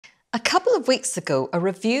A couple of weeks ago, a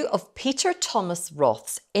review of Thomas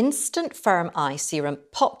Roth's Instant Firm Eye Serum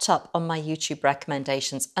popped up on my YouTube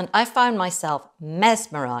recommendations, and I found myself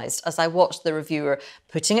mesmerised as I watched the reviewer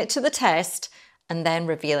putting it to the test and then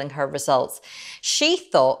revealing her results. She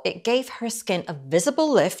thought it gave her skin a visible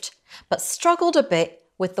lift, but struggled a bit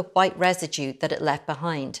with the white residue that it left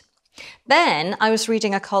behind. Then I was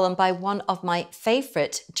reading a column by one of my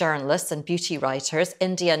favourite journalists and beauty writers,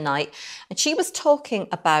 India Knight, and she was talking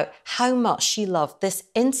about how much she loved this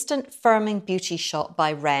instant firming beauty shot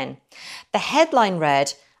by REN. The headline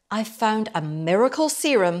read, "I found a miracle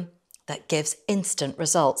serum that gives instant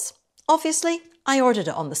results." Obviously, I ordered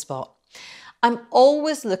it on the spot. I'm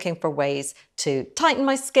always looking for ways to tighten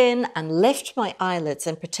my skin and lift my eyelids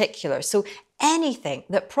in particular, so anything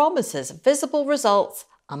that promises visible results,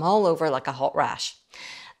 I'm all over like a hot rash.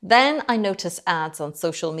 Then I notice ads on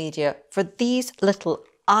social media for these little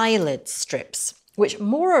eyelid strips, which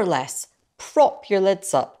more or less prop your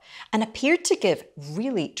lids up and appeared to give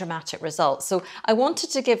really dramatic results. So I wanted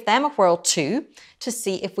to give them a whirl too to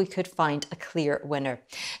see if we could find a clear winner.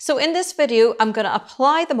 So in this video, I'm going to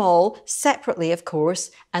apply them all separately, of course,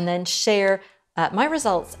 and then share my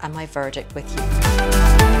results and my verdict with you.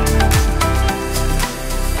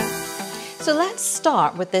 So let's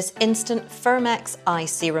start with this Instant Firmex Eye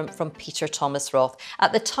Serum from Thomas Roth.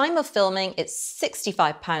 At the time of filming, it's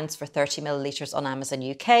 £65 for 30 millilitres on Amazon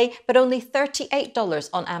UK, but only $38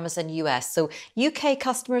 on Amazon US. So UK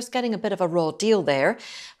customers getting a bit of a raw deal there.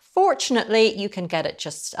 Fortunately, you can get it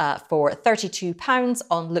just for £32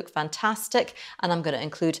 on Look Fantastic, and I'm going to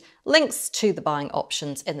include links to the buying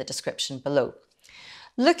options in the description below.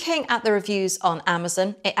 Looking at the reviews on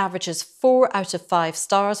Amazon, it averages 4 out of 5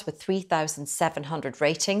 stars with 3,700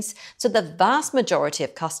 ratings. So the vast majority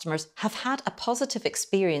of customers have had a positive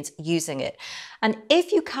experience using it. And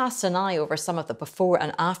if you cast an eye over some of the before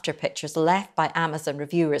and after pictures left by Amazon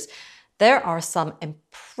reviewers, there are some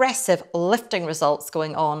impressive lifting results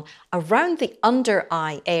going on around the under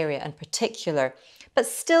eye area in particular, but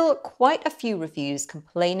still quite a few reviews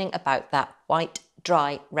complaining about that white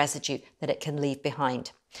dry residue that it can leave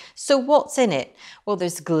behind. So what's in it? Well,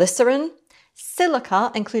 there's glycerin,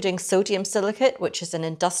 silica, including sodium silicate, which is an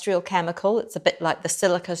industrial chemical. It's a bit like the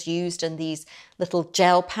silicas used in these little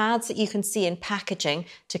gel pads that you can see in packaging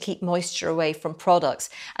to keep moisture away from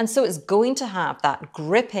products. And so it's going to have that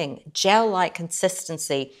gripping gel-like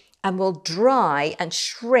consistency and will dry and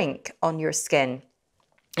shrink on your skin.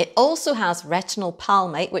 It also has retinol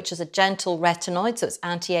palmate, which is a gentle retinoid, so it's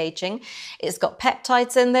anti-aging. It's got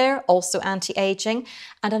peptides in there, also anti-aging.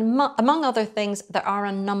 And among other things, there are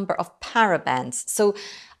a number of parabens. So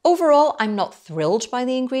overall, I'm not thrilled by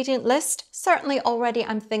the ingredient list. Certainly already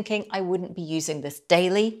I'm thinking I wouldn't be using this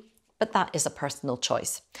daily, but that is a personal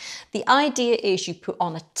choice. The idea is you put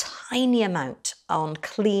on a tiny amount on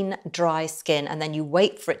clean, dry skin, and then you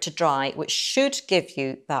wait for it to dry, which should give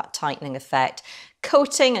you that tightening effect,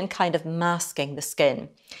 coating and kind of masking the skin.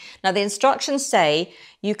 Now, the instructions say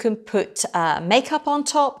you can put makeup on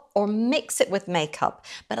top or mix it with makeup,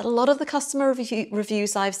 but a lot of the customer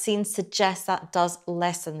reviews I've seen suggest that does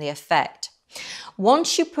lessen the effect.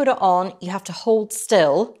 Once you put it on, you have to hold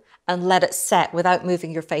still and let it set without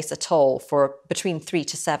moving your face at all for between 3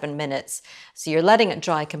 to 7 minutes. So you're letting it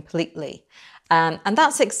dry completely. And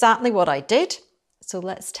that's exactly what I did. So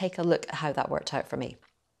let's take a look at how that worked out for me.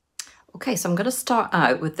 Okay, so I'm going to start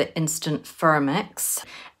out with the Instant Firmex.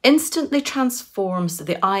 Instantly transforms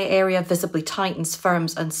the eye area, visibly tightens,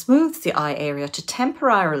 firms and smooths the eye area to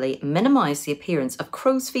temporarily minimise the appearance of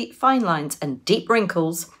crow's feet, fine lines and deep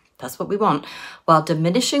wrinkles. That's what we want, while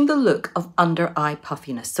diminishing the look of under eye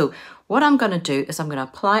puffiness. So what I'm going to do is I'm going to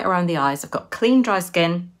apply it around the eyes. I've got clean, dry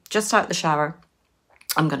skin, just out the shower.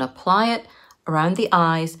 I'm going to apply it around the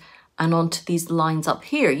eyes and onto these lines up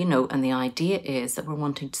here, you know, and the idea is that we're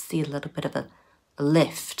wanting to see a little bit of a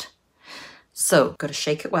lift. So, got to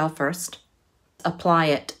shake it well first. Apply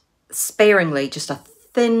it sparingly, just a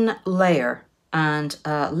thin layer, and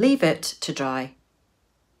leave it to dry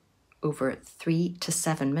over 3 to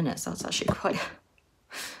 7 minutes. That's actually quite...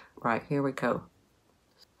 Right, here we go.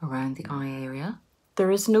 Around the eye area. There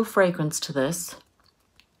is no fragrance to this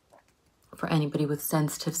for anybody with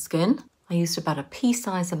sensitive skin. I used about a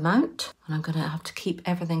pea-size amount, and I'm going to have to keep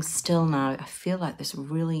everything still now. I feel like there's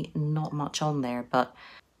really not much on there, but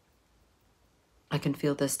I can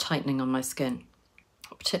feel this tightening on my skin,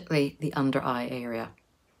 particularly the under eye area.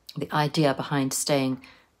 The idea behind staying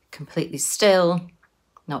completely still,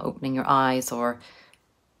 not opening your eyes or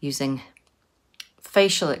using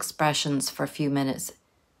facial expressions for a few minutes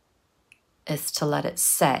is to let it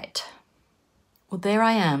set. Well, there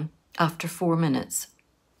I am after 4 minutes.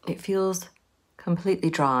 It feels completely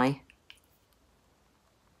dry.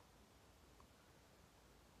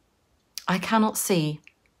 I cannot see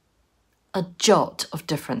a jot of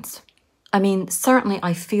difference. I mean, certainly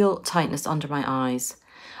I feel tightness under my eyes.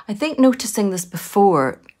 I think noticing this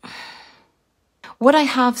before, what I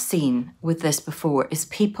have seen with this before is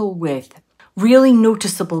people with really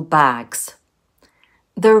noticeable bags.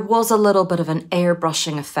 There was a little bit of an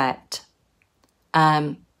airbrushing effect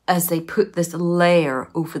as they put this layer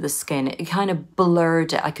over the skin. It kind of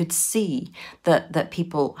blurred it. I could see that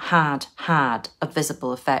people had a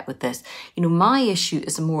visible effect with this. You know, my issue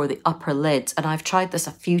is more the upper lids, and I've tried this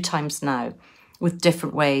a few times now with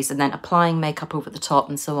different ways, and then applying makeup over the top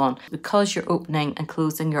and so on. Because you're opening and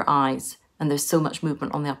closing your eyes and there's so much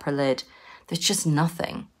movement on the upper lid, there's just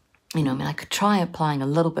nothing. You know, I mean, I could try applying a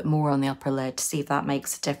little bit more on the upper lid to see if that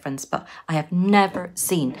makes a difference, but I have never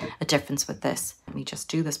seen a difference with this. Let me just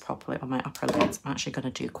do this properly on my upper lids. I'm actually going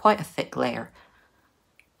to do quite a thick layer,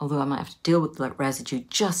 although I might have to deal with the residue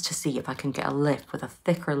just to see if I can get a lift with a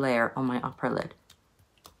thicker layer on my upper lid.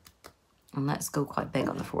 And let's go quite big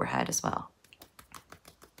on the forehead as well.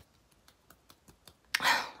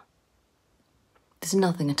 There's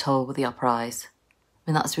nothing at all with the upper eyes.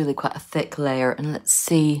 I mean, that's really quite a thick layer, and let's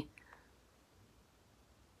see.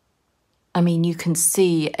 I mean, you can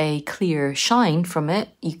see a clear shine from it.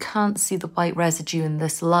 You can't see the white residue in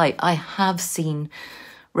this light. I have seen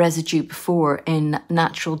residue before in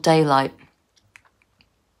natural daylight.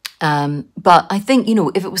 But I think, you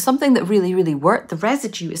know, if it was something that really, really worked, the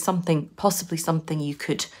residue is possibly something you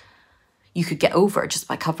could get over just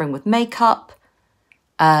by covering with makeup,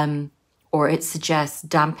 or it suggests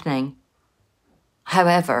dampening.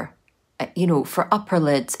 However, you know, for upper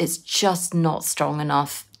lids, it's just not strong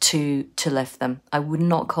enough to lift them. I would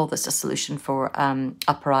not call this a solution for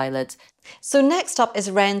upper eyelids. So next up is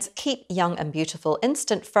REN's Keep Young and Beautiful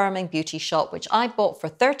Instant Firming Beauty Shot, which I bought for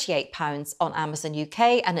 £38 on Amazon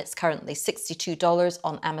UK, and it's currently $62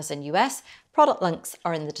 on Amazon US. Product links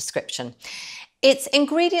are in the description. Its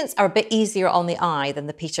ingredients are a bit easier on the eye than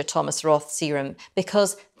the Peter Thomas Roth serum,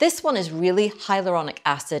 because this one is really hyaluronic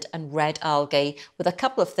acid and red algae with a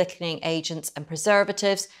couple of thickening agents and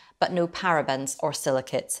preservatives, but no parabens or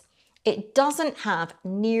silicates. It doesn't have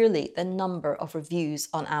nearly the number of reviews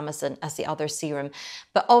on Amazon as the other serum,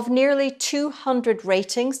 but of nearly 200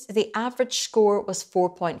 ratings, the average score was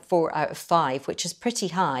 4.4 out of 5, which is pretty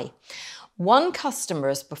high. One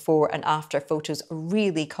customer's before and after photos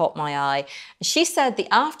really caught my eye. She said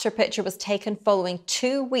the after picture was taken following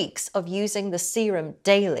 2 weeks of using the serum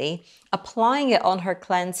daily, applying it on her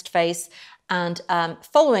cleansed face and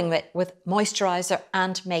following it with moisturizer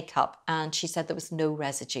and makeup. And she said there was no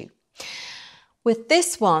residue. With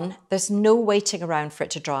this one, there's no waiting around for it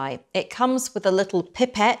to dry. It comes with a little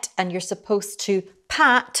pipette and you're supposed to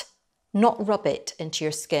pat, not rub it into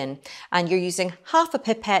your skin. And you're using half a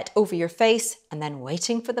pipette over your face and then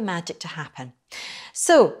waiting for the magic to happen.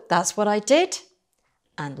 So that's what I did.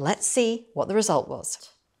 And let's see what the result was.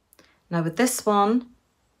 Now with this one,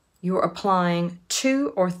 you're applying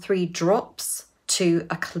 2 or 3 drops to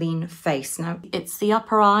a clean face. Now it's the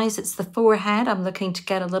upper eyes, it's the forehead I'm looking to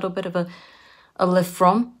get a little bit of a lift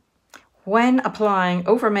from. When applying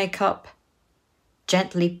over makeup,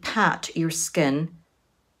 gently pat your skin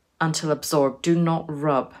until absorbed. Do not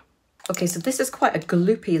rub. Okay, so this is quite a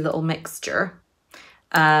gloopy little mixture.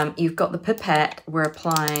 You've got the pipette. We're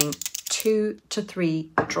applying 2 to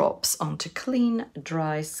 3 drops onto clean,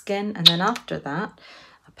 dry skin. And then after that,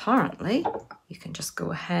 apparently, you can just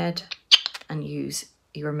go ahead and use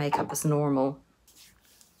your makeup as normal.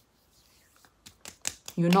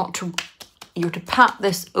 You're to pat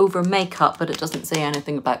this over makeup, but it doesn't say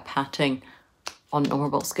anything about patting on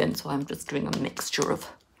normal skin. So I'm just doing a mixture of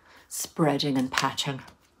spreading and patting.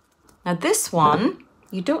 Now this one,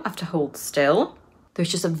 you don't have to hold still.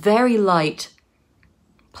 There's just a very light,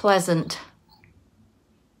 pleasant,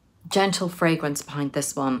 gentle fragrance behind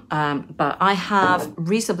this one. But I have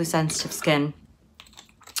reasonably sensitive skin,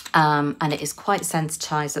 and it is quite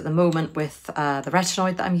sensitized at the moment with the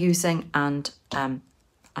retinoid that I'm using, and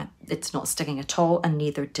it's not sticking at all, and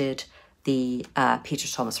neither did the Peter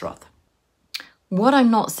Thomas Roth. What I'm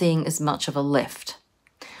not seeing is much of a lift.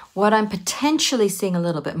 What I'm potentially seeing a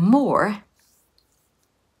little bit more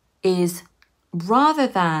is, rather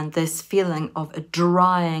than this feeling of a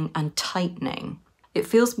drying and tightening, it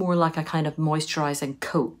feels more like a kind of moisturizing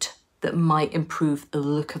coat that might improve the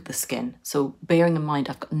look of the skin. So bearing in mind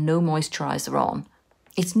I've got no moisturizer on,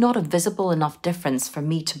 it's not a visible enough difference for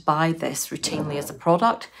me to buy this routinely as a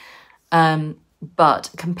product. But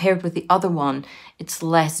compared with the other one, it's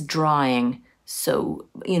less drying. So,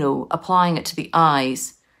 you know, applying it to the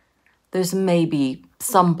eyes there's maybe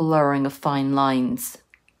some blurring of fine lines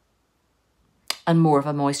and more of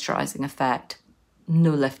a moisturising effect.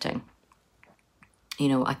 No lifting. You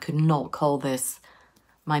know, I could not call this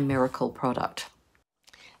my miracle product.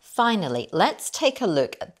 Finally, let's take a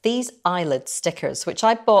look at these eyelid stickers, which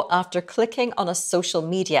I bought after clicking on a social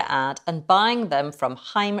media ad and buying them from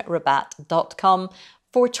heimrabat.com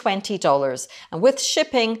for $20. And with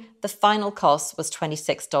shipping, the final cost was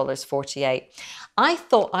 $26.48. I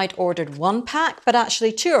thought I'd ordered one pack, but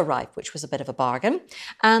actually two arrived, which was a bit of a bargain.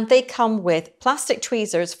 And they come with plastic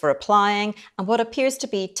tweezers for applying and what appears to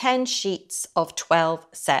be 10 sheets of 12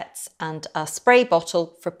 sets and a spray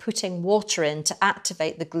bottle for putting water in to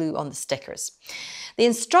activate the glue on the stickers. The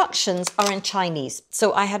instructions are in Chinese,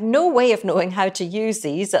 so I had no way of knowing how to use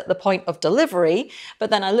these at the point of delivery, but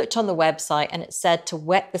then I looked on the website and it said to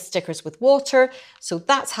wet the stickers with water, so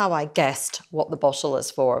that's how I guessed what the bottle is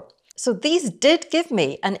for. So these did give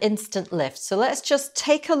me an instant lift, so let's just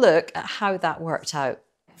take a look at how that worked out.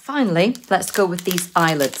 Finally, let's go with these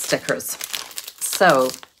eyelid stickers. So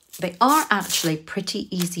they are actually pretty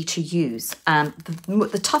easy to use, and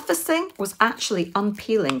the toughest thing was actually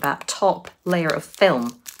unpeeling that top layer of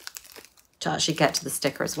film to actually get to the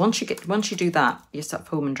stickers. Once you do that, you're sort of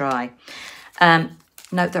home and dry. Now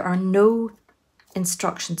there are no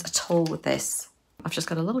instructions at all with this. I've just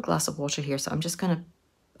got a little glass of water here, so I'm just going to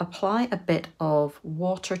apply a bit of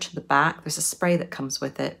water to the back. There's a spray that comes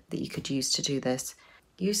with it that you could use to do this.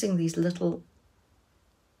 Using these little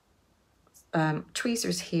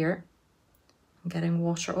tweezers here, I'm getting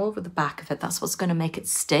water all over the back of it. That's what's going to make it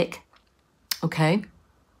stick. Okay,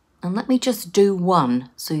 and let me just do one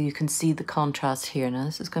so you can see the contrast here. Now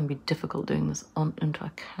this is going to be difficult doing this into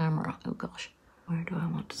a camera. Oh gosh, where do I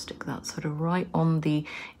want to stick that? Sort of right on the,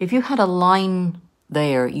 if you had a line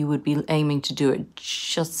there, you would be aiming to do it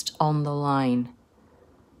just on the line.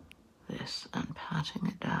 This, and patting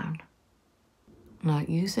it down. Now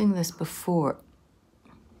using this before,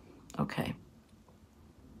 okay.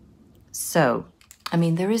 So, I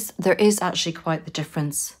mean, there is actually quite the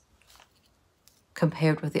difference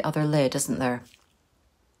compared with the other lid, isn't there?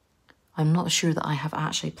 I'm not sure that I have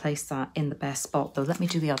actually placed that in the best spot though. Let me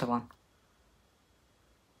do the other one.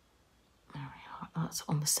 There we are, that's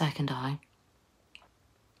on the second eye.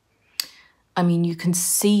 I mean, you can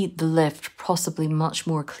see the lift possibly much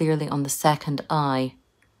more clearly on the second eye.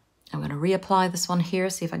 I'm going to reapply this one here,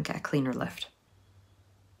 see if I can get a cleaner lift.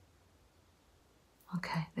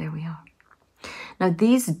 Okay, there we are. Now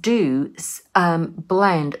these do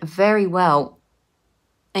blend very well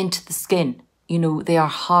into the skin. You know, they are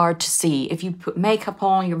hard to see. If you put makeup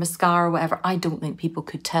on, your mascara, or whatever, I don't think people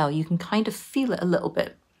could tell. You can kind of feel it a little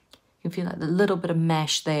bit. You can feel like a little bit of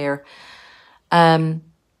mesh there,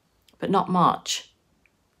 but not much.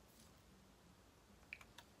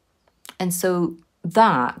 And so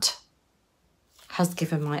that has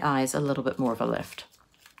given my eyes a little bit more of a lift.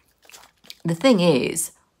 The thing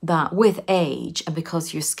is that with age, and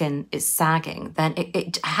because your skin is sagging, then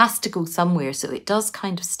it has to go somewhere. So it does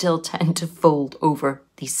kind of still tend to fold over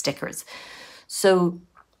these stickers. So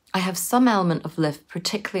I have some element of lift,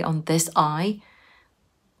 particularly on this eye,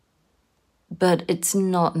 but it's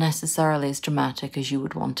not necessarily as dramatic as you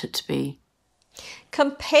would want it to be.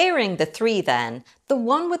 Comparing the three then, the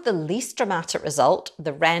one with the least dramatic result,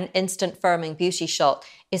 the REN Instant Firming Beauty Shot,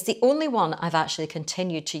 is the only one I've actually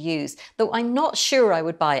continued to use, though I'm not sure I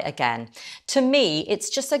would buy it again. To me, it's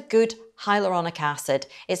just a good hyaluronic acid.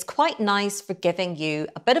 It's quite nice for giving you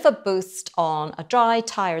a bit of a boost on a dry,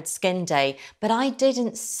 tired skin day, but I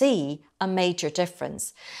didn't see a major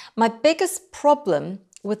difference. My biggest problem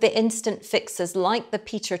with the instant fixes like the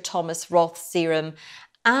Thomas Roth serum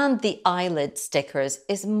and the eyelid stickers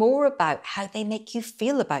is more about how they make you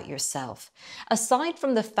feel about yourself. Aside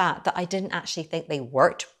from the fact that I didn't actually think they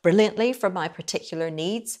worked brilliantly for my particular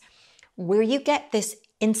needs, where you get this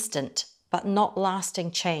instant but not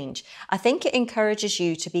lasting change, I think it encourages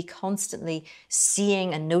you to be constantly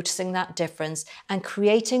seeing and noticing that difference and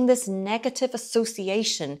creating this negative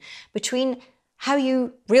association between how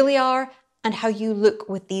you really are and how you look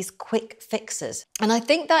with these quick fixes. And I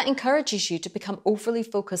think that encourages you to become overly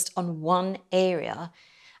focused on one area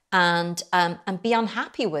and be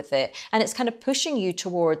unhappy with it. And it's kind of pushing you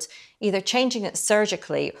towards either changing it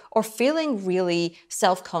surgically or feeling really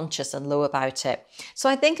self-conscious and low about it. So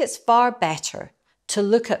I think it's far better to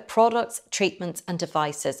look at products, treatments and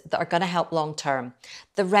devices that are going to help long term.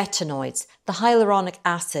 The retinoids, the hyaluronic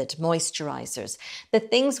acid moisturizers, the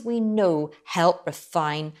things we know help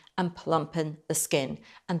refine and plumpen the skin.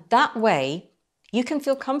 And that way You can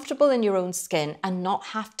feel comfortable in your own skin and not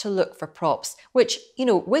have to look for props, which, you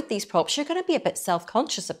know, with these props, you're going to be a bit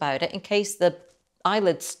self-conscious about it in case the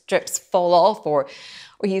eyelid strips fall off or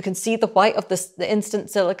you can see the white of the instant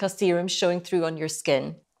silica serum showing through on your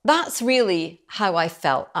skin. That's really how I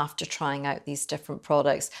felt after trying out these different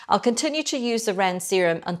products. I'll continue to use the REN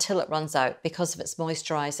serum until it runs out because of its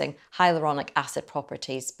moisturising hyaluronic acid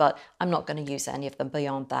properties, but I'm not going to use any of them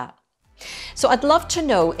beyond that. So I'd love to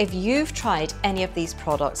know if you've tried any of these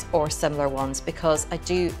products or similar ones, because I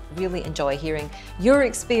do really enjoy hearing your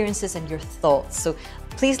experiences and your thoughts. So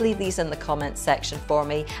please leave these in the comments section for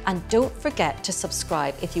me, and don't forget to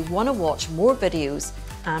subscribe if you want to watch more videos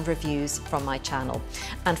and reviews from my channel.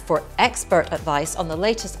 And for expert advice on the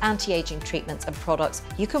latest anti-aging treatments and products,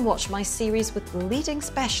 you can watch my series with leading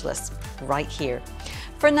specialists right here.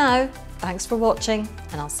 For now, thanks for watching,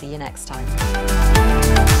 and I'll see you next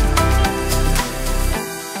time.